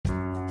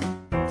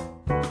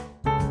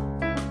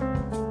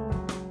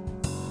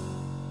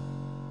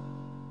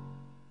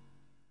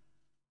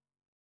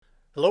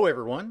Hello,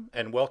 everyone,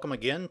 and welcome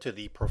again to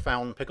the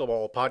Profound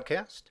Pickleball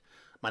Podcast.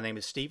 My name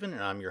is Stephen,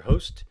 and I'm your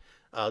host.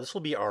 This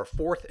will be our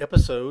fourth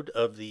episode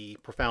of the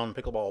Profound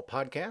Pickleball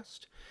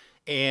Podcast.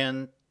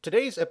 And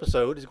today's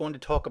episode is going to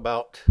talk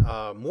about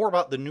more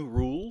about the new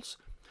rules.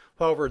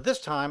 However,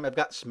 this time I've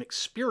got some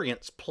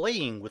experience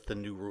playing with the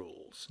new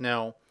rules.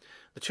 Now,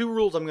 the two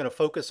rules I'm going to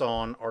focus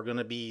on are going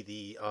to be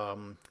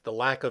the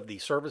lack of the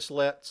service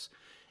lets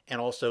and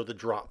also the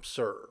drop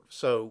serve.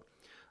 So,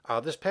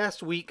 this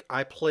past week,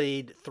 I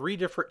played 3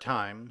 different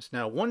times.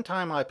 Now, one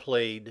time I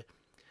played,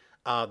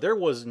 there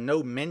was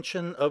no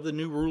mention of the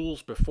new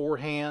rules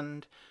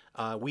beforehand.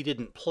 We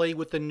didn't play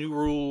with the new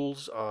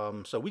rules,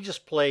 so we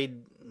just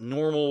played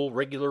normal,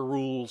 regular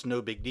rules,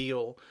 no big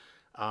deal.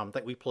 I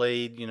think we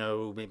played,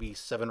 maybe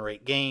 7 or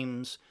 8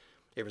 games.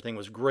 Everything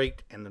was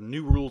great, and the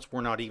new rules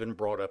were not even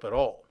brought up at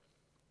all.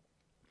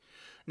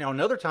 Now,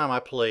 another time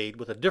I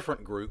played with a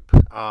different group.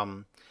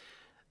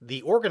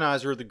 The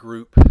organizer of the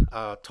group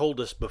told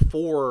us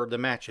before the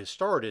matches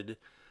started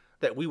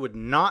that we would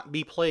not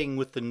be playing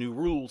with the new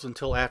rules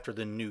until after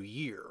the new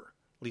year,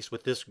 at least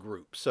with this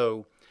group.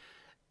 So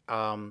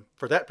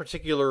for that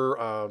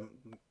particular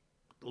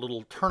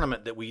little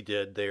tournament that we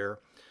did there,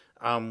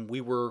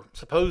 we were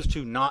supposed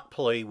to not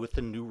play with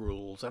the new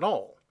rules at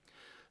all.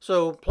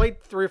 So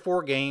played 3 or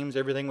 4 games,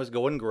 everything was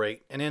going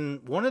great. And in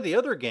one of the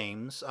other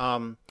games,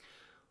 all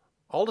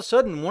of a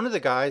sudden one of the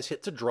guys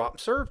hits a drop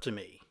serve to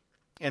me.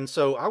 And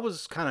so I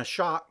was kind of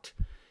shocked.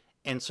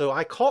 And so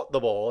I caught the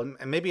ball,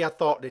 and maybe I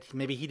thought that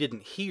maybe he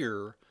didn't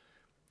hear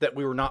that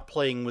we were not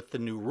playing with the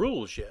new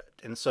rules yet.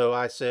 And so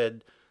I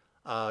said,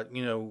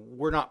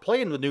 we're not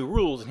playing the new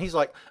rules. And he's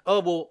like, oh,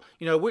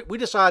 well, we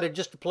decided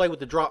just to play with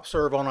the drop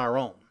serve on our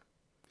own.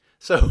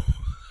 So,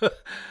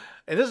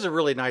 and this is a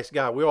really nice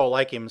guy. We all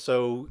like him.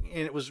 So,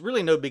 and it was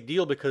really no big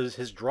deal because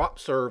his drop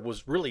serve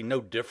was really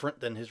no different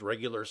than his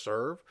regular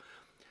serve.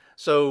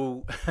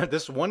 So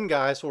this one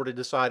guy sort of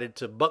decided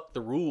to buck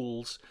the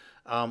rules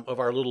of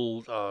our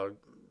little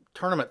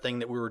tournament thing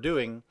that we were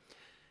doing.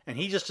 And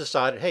he just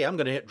decided, hey, I'm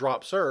going to hit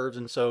drop serves.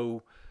 And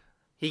so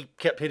he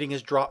kept hitting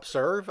his drop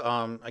serve.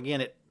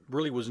 Again, it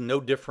really was no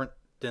different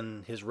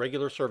than his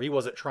regular serve. He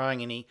wasn't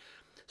trying any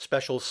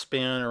special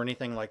spin or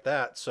anything like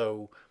that.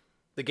 So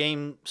the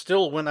game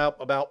still went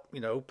up about,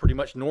 pretty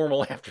much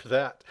normal after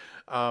that.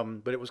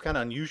 But it was kind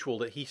of unusual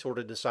that he sort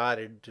of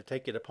decided to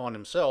take it upon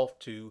himself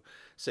to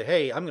say,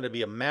 hey, I'm going to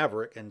be a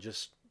maverick and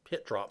just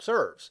hit drop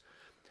serves.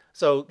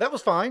 So that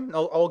was fine,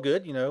 all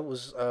good. It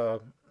was,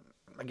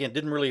 again,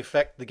 didn't really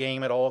affect the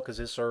game at all because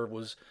his serve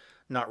was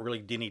not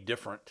really any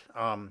different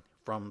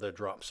from the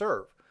drop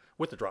serve,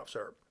 with the drop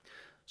serve.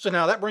 So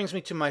now that brings me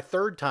to my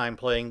third time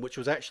playing, which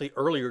was actually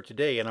earlier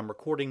today, and I'm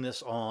recording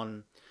this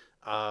on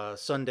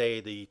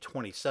Sunday, the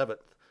 27th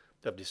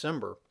of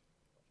December.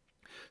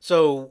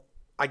 So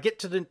I get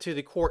to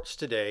the courts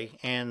today,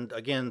 and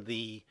again,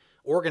 the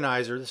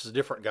organizer, this is a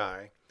different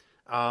guy.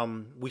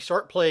 We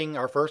start playing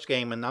our first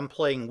game, and I'm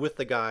playing with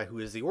the guy who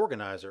is the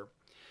organizer.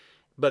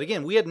 But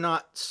again, we had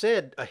not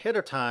said ahead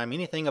of time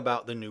anything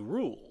about the new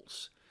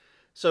rules.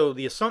 So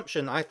the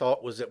assumption, I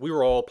thought, was that we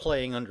were all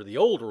playing under the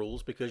old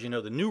rules because,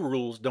 the new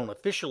rules don't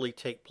officially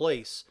take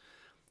place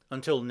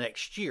until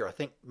next year. I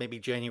think maybe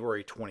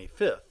January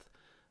 25th.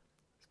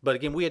 But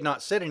again, we had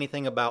not said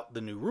anything about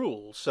the new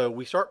rules. So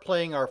we start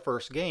playing our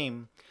first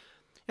game,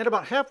 and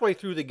about halfway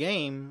through the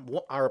game,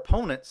 our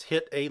opponents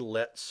hit a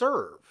let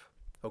serve.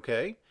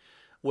 Okay?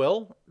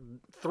 Well,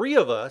 3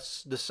 of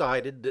us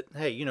decided that,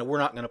 hey, we're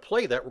not going to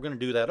play that. We're going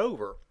to do that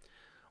over.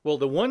 Well,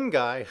 the one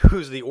guy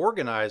who's the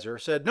organizer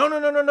said,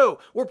 no,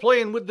 we're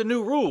playing with the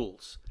new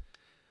rules.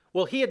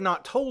 Well, he had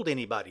not told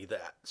anybody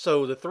that.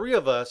 So the 3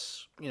 of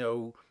us,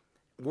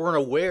 weren't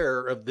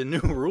aware of the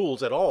new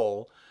rules at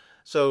all.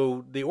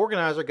 So the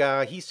organizer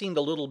guy, he seemed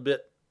a little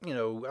bit,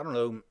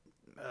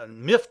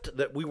 miffed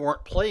that we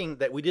weren't playing,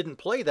 that we didn't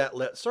play that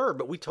let serve.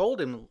 But we told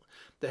him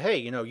that, hey,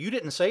 you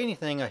didn't say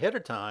anything ahead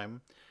of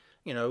time.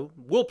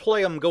 We'll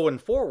play them going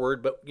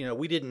forward, but,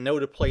 we didn't know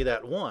to play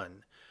that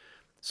one.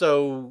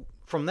 So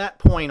from that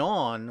point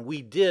on,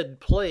 we did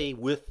play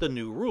with the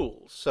new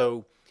rules.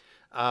 So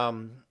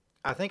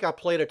I think I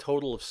played a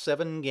total of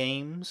 7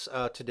 games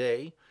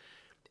today.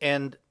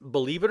 And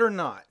believe it or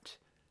not,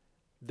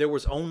 there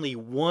was only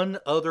one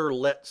other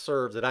let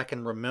serve that I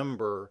can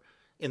remember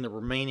in the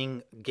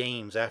remaining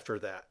games after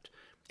that.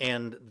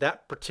 And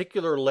that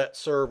particular let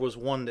serve was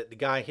one that the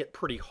guy hit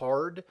pretty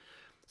hard.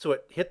 So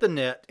it hit the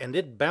net and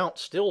it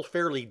bounced still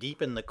fairly deep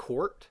in the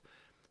court.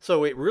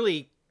 So it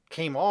really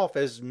came off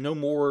as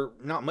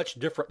not much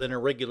different than a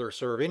regular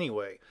serve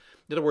anyway.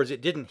 In other words,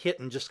 it didn't hit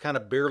and just kind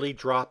of barely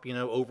drop,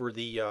 over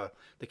the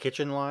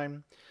kitchen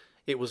line.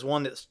 It was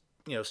one that,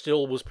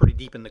 still was pretty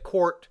deep in the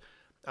court.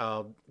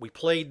 We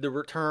played the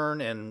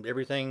return and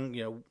everything,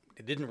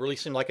 it didn't really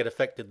seem like it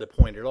affected the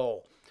point at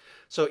all.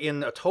 So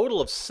in a total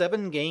of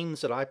 7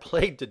 games that I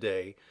played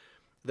today,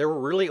 there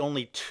were really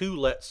only 2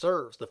 let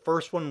serves. The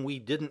first one we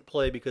didn't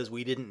play because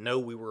we didn't know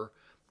we were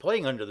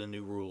playing under the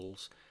new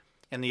rules.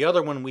 And the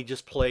other one we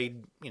just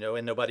played,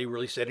 and nobody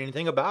really said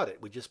anything about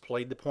it. We just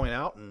played the point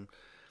out and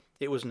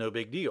it was no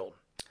big deal.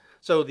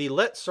 So the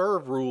let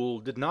serve rule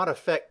did not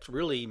affect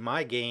really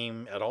my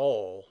game at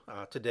all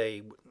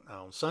today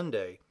on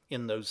Sunday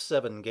in those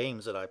 7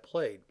 games that I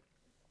played.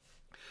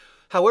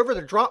 However,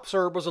 the drop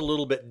serve was a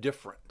little bit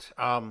different.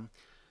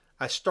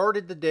 I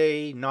started the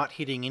day not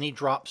hitting any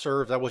drop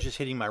serves. I was just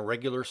hitting my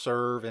regular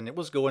serve, and it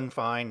was going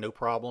fine, no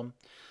problem.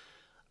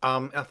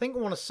 I think I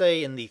want to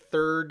say in the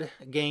 3rd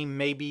game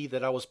maybe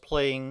that I was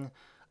playing,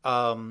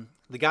 the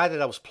guy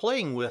that I was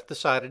playing with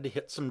decided to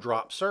hit some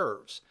drop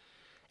serves.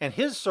 And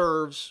his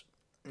serves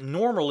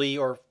normally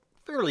are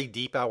fairly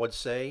deep, I would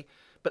say,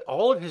 but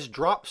all of his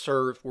drop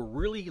serves were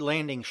really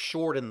landing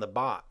short in the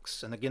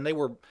box. And again, they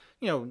were,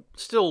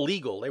 still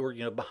legal. They were,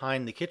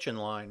 behind the kitchen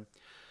line.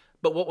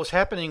 But what was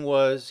happening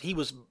was he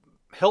was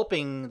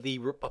helping the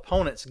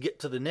opponents get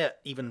to the net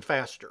even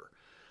faster.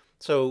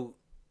 So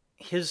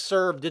his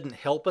serve didn't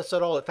help us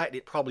at all. In fact,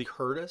 it probably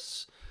hurt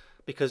us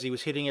because he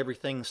was hitting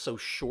everything so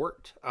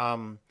short.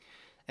 And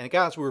the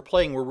guys we were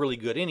playing were really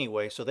good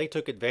anyway, so they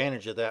took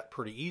advantage of that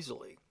pretty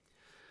easily.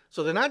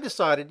 So then I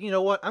decided, you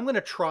know what, I'm going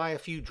to try a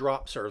few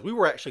drop serves. We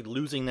were actually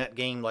losing that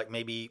game like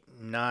maybe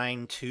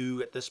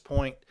 9-2 at this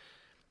point,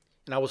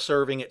 and I was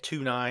serving at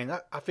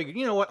 2-9. I figured,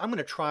 you know what, I'm going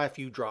to try a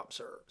few drop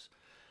serves.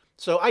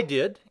 So I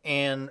did,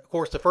 and of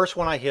course the first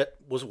one I hit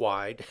was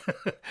wide.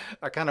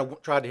 I kind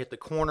of tried to hit the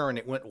corner and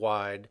it went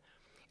wide.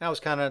 And I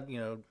was kind of,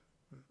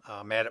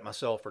 mad at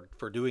myself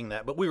for doing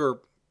that, but we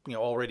were,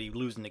 already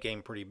losing the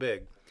game pretty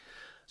big.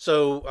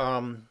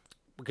 So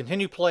we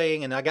continued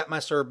playing, and I got my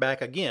serve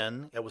back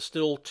again. It was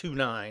still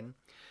 2-9.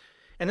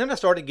 And then I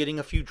started getting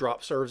a few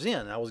drop serves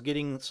in. I was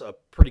getting a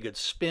pretty good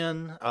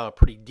spin,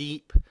 pretty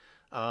deep.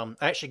 I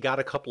actually got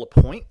a couple of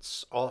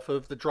points off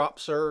of the drop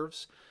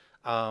serves.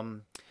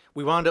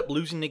 We wound up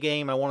losing the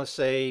game, I want to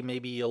say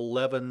maybe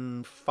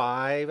 11-5,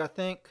 I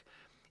think.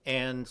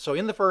 And so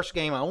in the first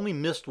game, I only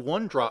missed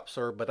 1 drop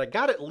serve, but I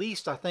got at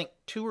least, I think,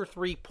 2 or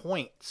 3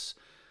 points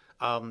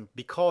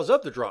because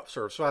of the drop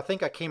serve. So I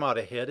think I came out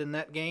ahead in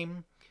that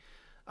game.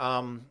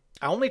 I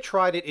only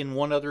tried it in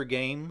one other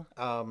game,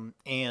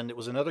 and it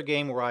was another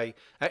game where I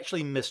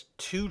actually missed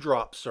 2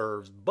 drop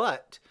serves,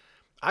 but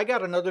I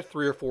got another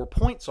 3 or 4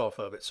 points off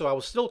of it. So I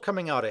was still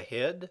coming out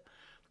ahead,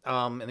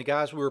 and the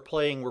guys we were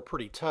playing were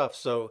pretty tough,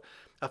 so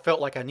I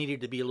felt like I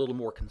needed to be a little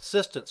more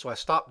consistent, so I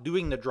stopped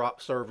doing the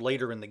drop serve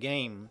later in the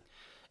game.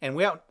 And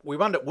we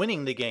wound up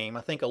winning the game,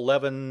 I think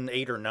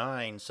 11-8 or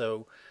 9,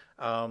 so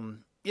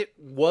it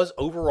was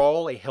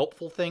overall a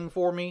helpful thing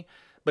for me.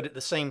 But at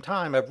the same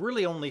time, I've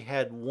really only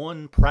had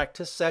 1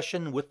 practice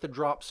session with the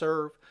drop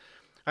serve.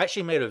 I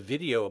actually made a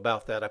video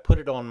about that. I put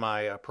it on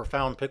my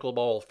Profound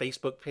Pickleball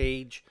Facebook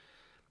page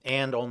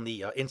and on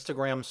the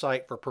Instagram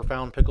site for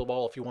Profound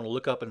Pickleball if you want to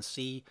look up and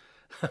see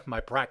my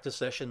practice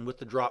session with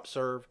the drop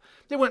serve.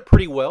 It went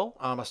pretty well.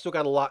 I still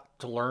got a lot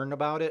to learn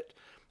about it.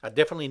 I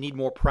definitely need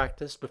more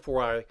practice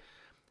before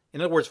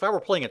in other words, if I were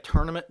playing a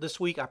tournament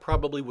this week, I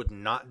probably would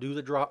not do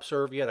the drop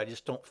serve yet. I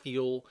just don't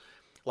feel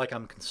like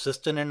I'm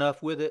consistent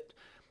enough with it.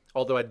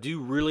 Although I do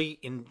really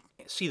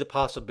see the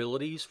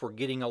possibilities for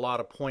getting a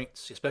lot of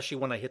points, especially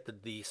when I hit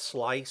the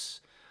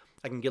slice.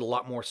 I can get a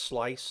lot more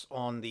slice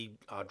on the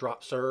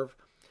drop serve.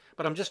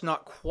 But I'm just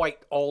not quite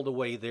all the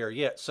way there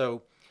yet.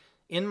 So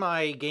in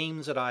my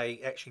games that I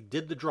actually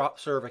did the drop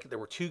serve, there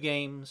were 2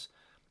 games.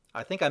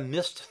 I think I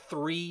missed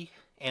 3,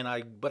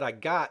 but I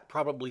got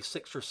probably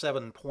 6 or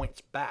 7 points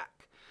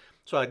back.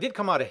 So I did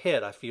come out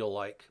ahead, I feel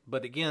like.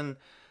 But again,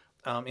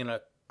 in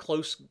a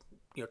close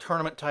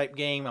tournament type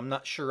game, I'm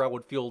not sure I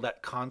would feel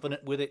that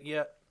confident with it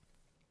yet.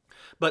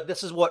 But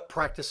this is what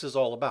practice is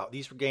all about.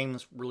 These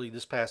games really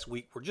this past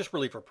week were just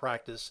really for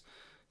practice,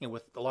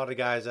 with a lot of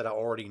guys that I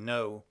already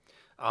know.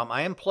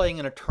 I am playing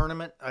in a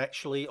tournament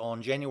actually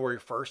on January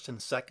 1st and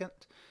 2nd.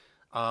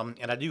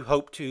 And I do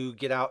hope to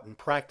get out and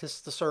practice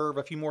the serve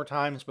a few more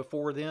times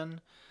before then.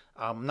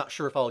 I'm not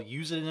sure if I'll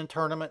use it in a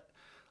tournament.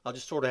 I'll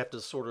just sort of have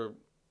to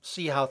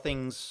see how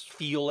things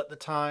feel at the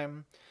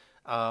time.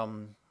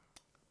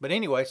 But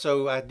anyway,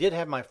 so I did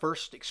have my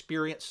first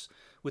experience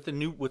with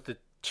the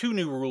 2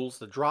 new rules,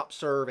 the drop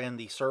serve and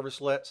the service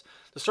lets.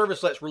 The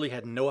service lets really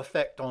had no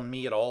effect on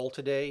me at all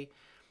today,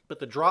 but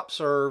the drop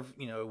serve,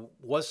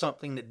 was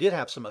something that did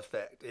have some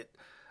effect.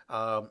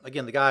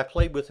 Again, the guy I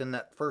played with in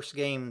that first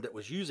game that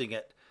was using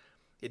it,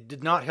 it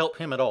did not help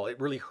him at all.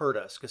 It really hurt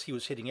us because he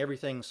was hitting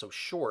everything so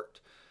short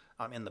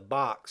in the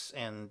box,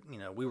 and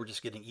we were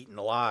just getting eaten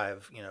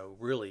alive,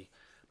 really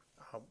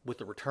with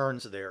the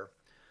returns there.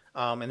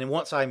 And then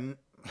once I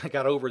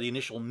got over the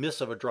initial miss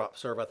of a drop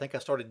serve, I think I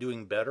started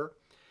doing better.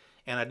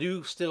 And I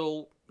do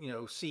still,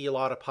 see a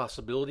lot of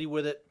possibility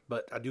with it,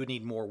 but I do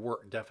need more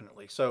work,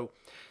 definitely. So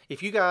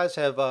if you guys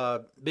have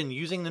been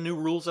using the new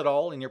rules at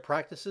all in your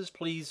practices,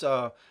 please,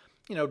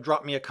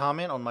 drop me a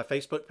comment on my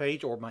Facebook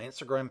page or my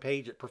Instagram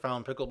page at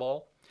Profound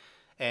Pickleball.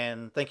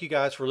 And thank you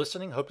guys for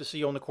listening. Hope to see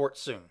you on the court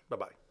soon.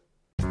 Bye-bye.